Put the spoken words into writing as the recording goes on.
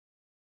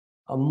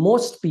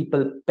most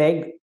people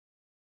peg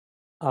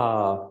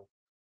uh,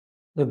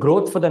 the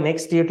growth for the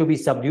next year to be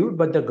subdued,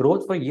 but the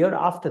growth for year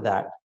after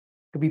that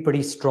to be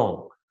pretty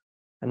strong.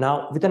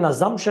 Now, with an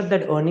assumption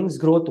that earnings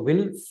growth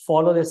will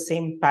follow the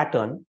same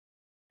pattern,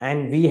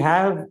 and we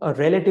have a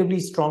relatively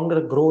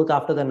stronger growth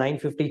after the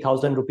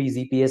 950,000 rupees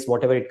EPS,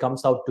 whatever it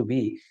comes out to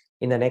be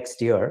in the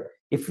next year.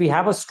 If we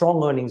have a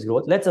strong earnings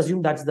growth, let's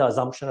assume that's the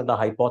assumption of the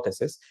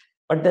hypothesis.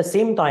 But at the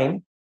same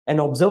time, an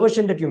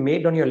observation that you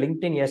made on your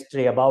LinkedIn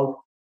yesterday about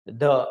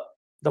the,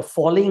 the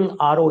falling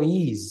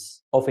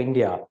ROEs of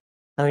India.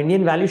 Now,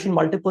 Indian valuation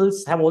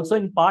multiples have also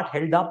in part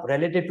held up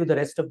relative to the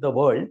rest of the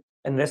world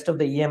and rest of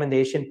the EM and the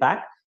Asian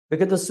Pac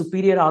because of the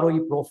superior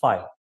ROE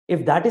profile.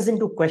 If that is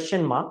into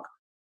question mark,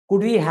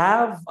 could we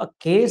have a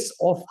case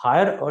of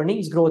higher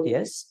earnings growth?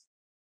 Yes,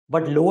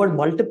 but lower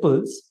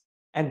multiples,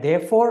 and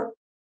therefore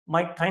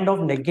might kind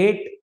of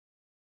negate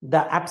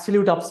the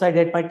absolute upside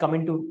that might come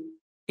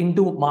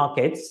into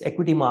markets,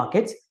 equity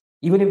markets,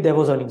 even if there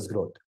was earnings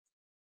growth.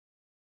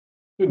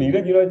 So,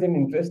 Neeraj, it's an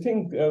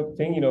interesting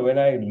thing, when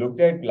I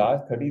looked at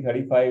last 30,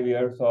 35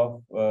 years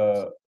of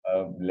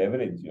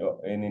leverage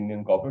in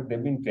Indian corporate,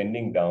 they've been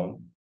trending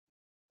down.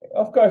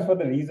 Of course, for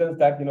the reasons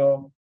that,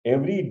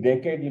 every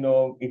decade,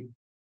 it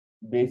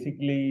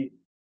basically,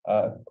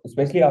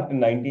 especially after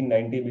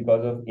 1990,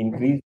 because of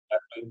increased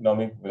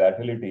macroeconomic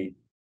volatility,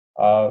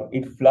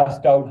 it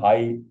flushed out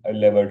high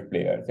levered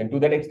players. And to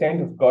that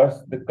extent, of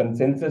course, the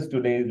consensus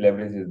today is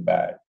leverage is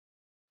bad.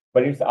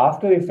 But its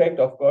after effect,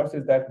 of course,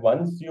 is that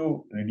once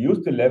you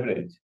reduce the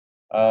leverage,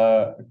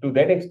 to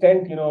that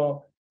extent,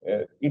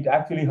 it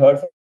actually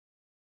hurts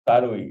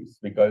ROEs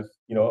because,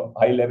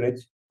 high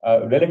leverage,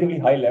 relatively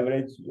high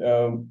leverage,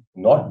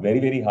 not very,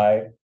 very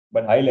high,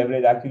 but high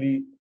leverage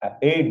actually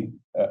aid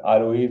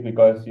ROEs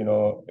because,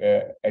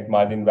 at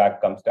margin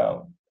WACC comes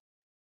down.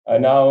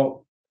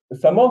 Now,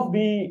 some of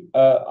the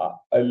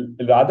a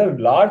rather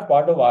large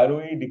part of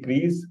ROE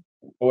decrease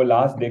over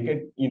last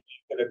decade,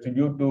 can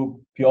attribute to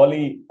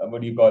purely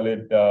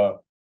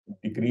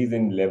decrease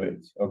in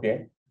leverage.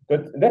 Okay,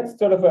 so that's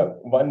sort of a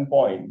one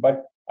point.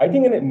 But I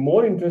think a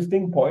more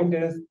interesting point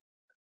is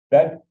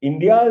that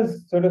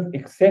India's sort of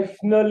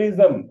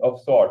exceptionalism of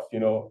sorts,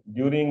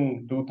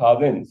 during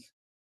 2000s,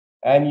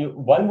 and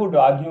one would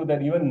argue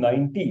that even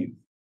 90s,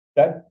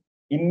 that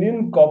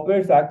Indian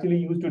corporates actually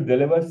used to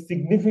deliver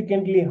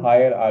significantly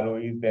higher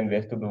ROEs than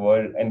rest of the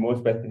world, and more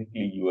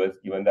specifically US,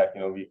 given that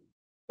we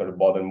sort of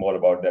bother more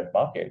about that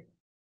market.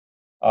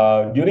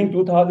 During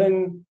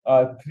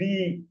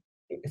 2003,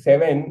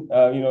 7,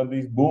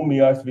 these boom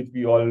years, which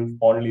we all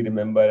fondly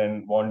remember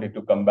and wanted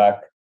to come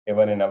back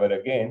ever and ever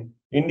again,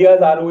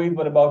 India's ROEs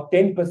were about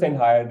 10%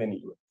 higher than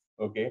US.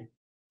 Okay,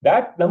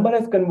 that number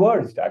has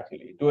converged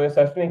actually to a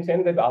certain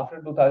extent that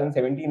after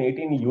 2017,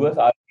 18, US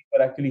ROEs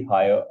were actually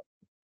higher.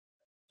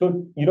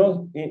 So,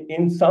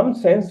 in some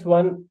sense,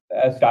 one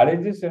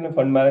strategist and a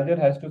fund manager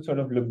has to sort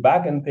of look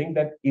back and think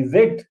that is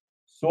it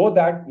so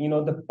that,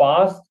 the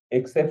past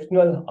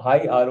exceptional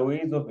high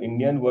ROEs of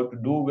Indian were to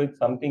do with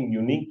something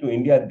unique to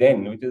India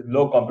then, which is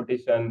low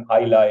competition,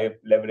 high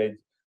leverage,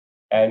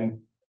 and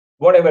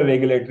whatever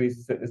regulatory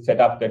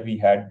setup that we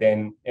had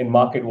then, and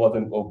market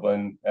wasn't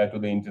open to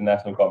the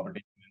international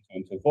competition and so on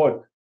and so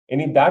forth.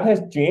 And if that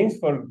has changed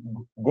for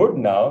good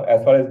now,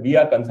 as far as we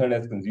are concerned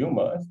as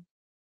consumers,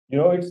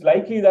 it's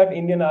likely that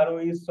Indian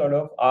ROEs sort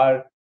of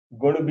are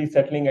going to be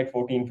settling at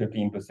 14,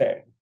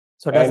 15%.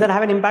 So does that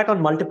have an impact on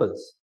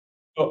multiples?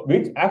 So,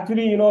 which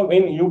actually,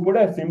 when you put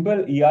a simple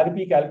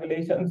ERP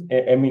calculations,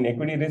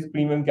 equity risk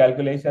premium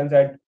calculations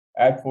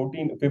at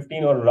 14,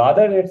 15, or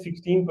rather at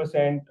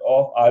 16%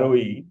 of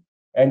ROE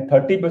and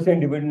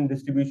 30% dividend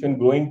distribution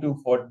growing to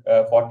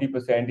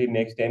 40% in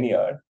next 10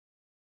 years.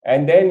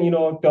 And then,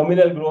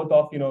 terminal growth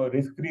of,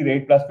 risk-free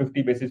rate plus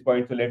 50 basis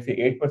points, so let's say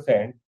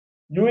 8%,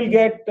 you will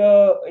get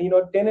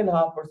 10.5%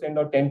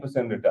 or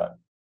 10% return.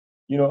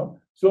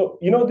 So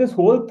this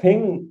whole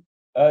thing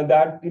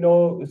that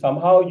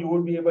somehow you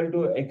would be able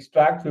to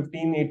extract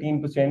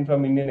 15-18%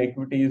 from Indian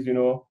equities,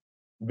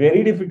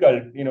 very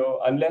difficult,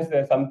 unless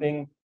there's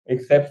something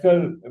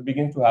exceptional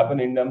begins to happen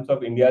in terms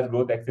of India's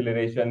growth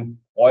acceleration,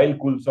 oil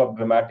cools off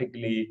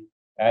dramatically,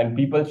 and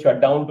people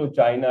shut down to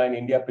China and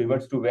India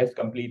pivots to West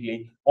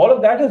completely. All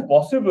of that is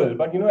possible,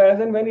 but as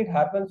and when it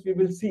happens, we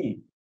will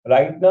see.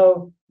 Right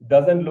now,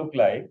 doesn't look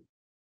like.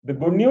 The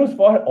good news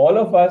for all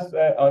of us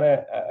on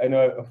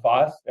a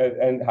fast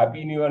and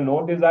happy new year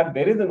note is that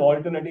there is an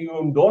alternative.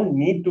 You don't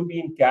need to be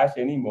in cash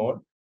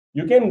anymore.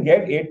 You can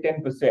get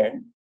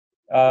 8-10%.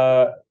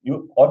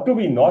 You ought to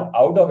be not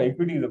out of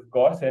equities, of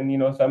course,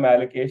 and some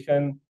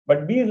allocation,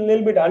 but be a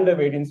little bit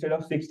underweight. Instead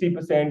of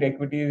 60%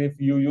 equities,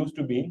 if you used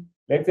to be,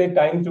 let's say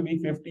time to be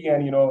 50,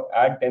 and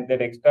add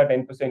that extra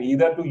 10%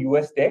 either to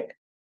US tech,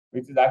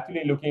 which is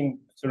actually looking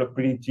sort of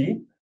pretty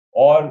cheap,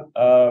 or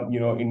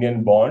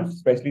Indian bonds,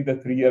 especially the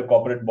 3-year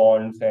corporate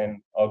bonds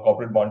and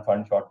corporate bond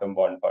fund, short-term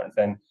bond funds.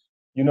 And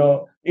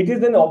it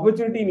is an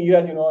opportunity,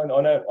 Neeraj,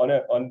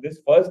 on this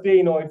first day,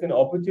 it's an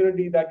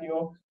opportunity that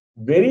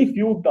very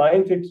few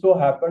times it so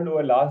happened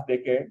over last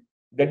decade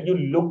that you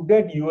looked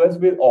at US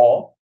with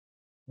awe,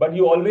 but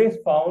you always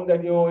found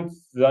that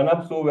it's run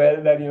up so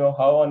well that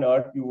how on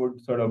earth you would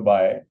sort of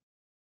buy.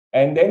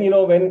 And then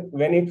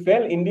when it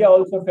fell, India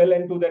also fell,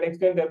 and to that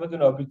extent there was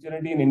an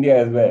opportunity in India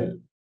as well,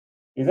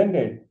 isn't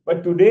it?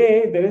 But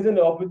today there is an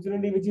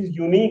opportunity which is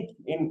unique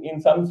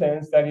in some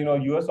sense, that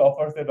US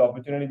offers that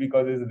opportunity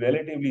because it's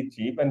relatively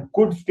cheap and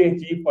could stay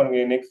cheap for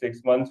the next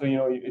 6 months. So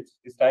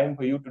it's time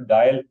for you to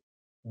dial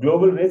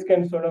global risk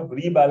and sort of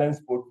rebalance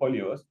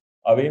portfolios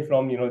away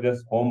from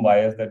just home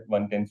bias that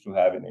one tends to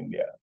have in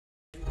India.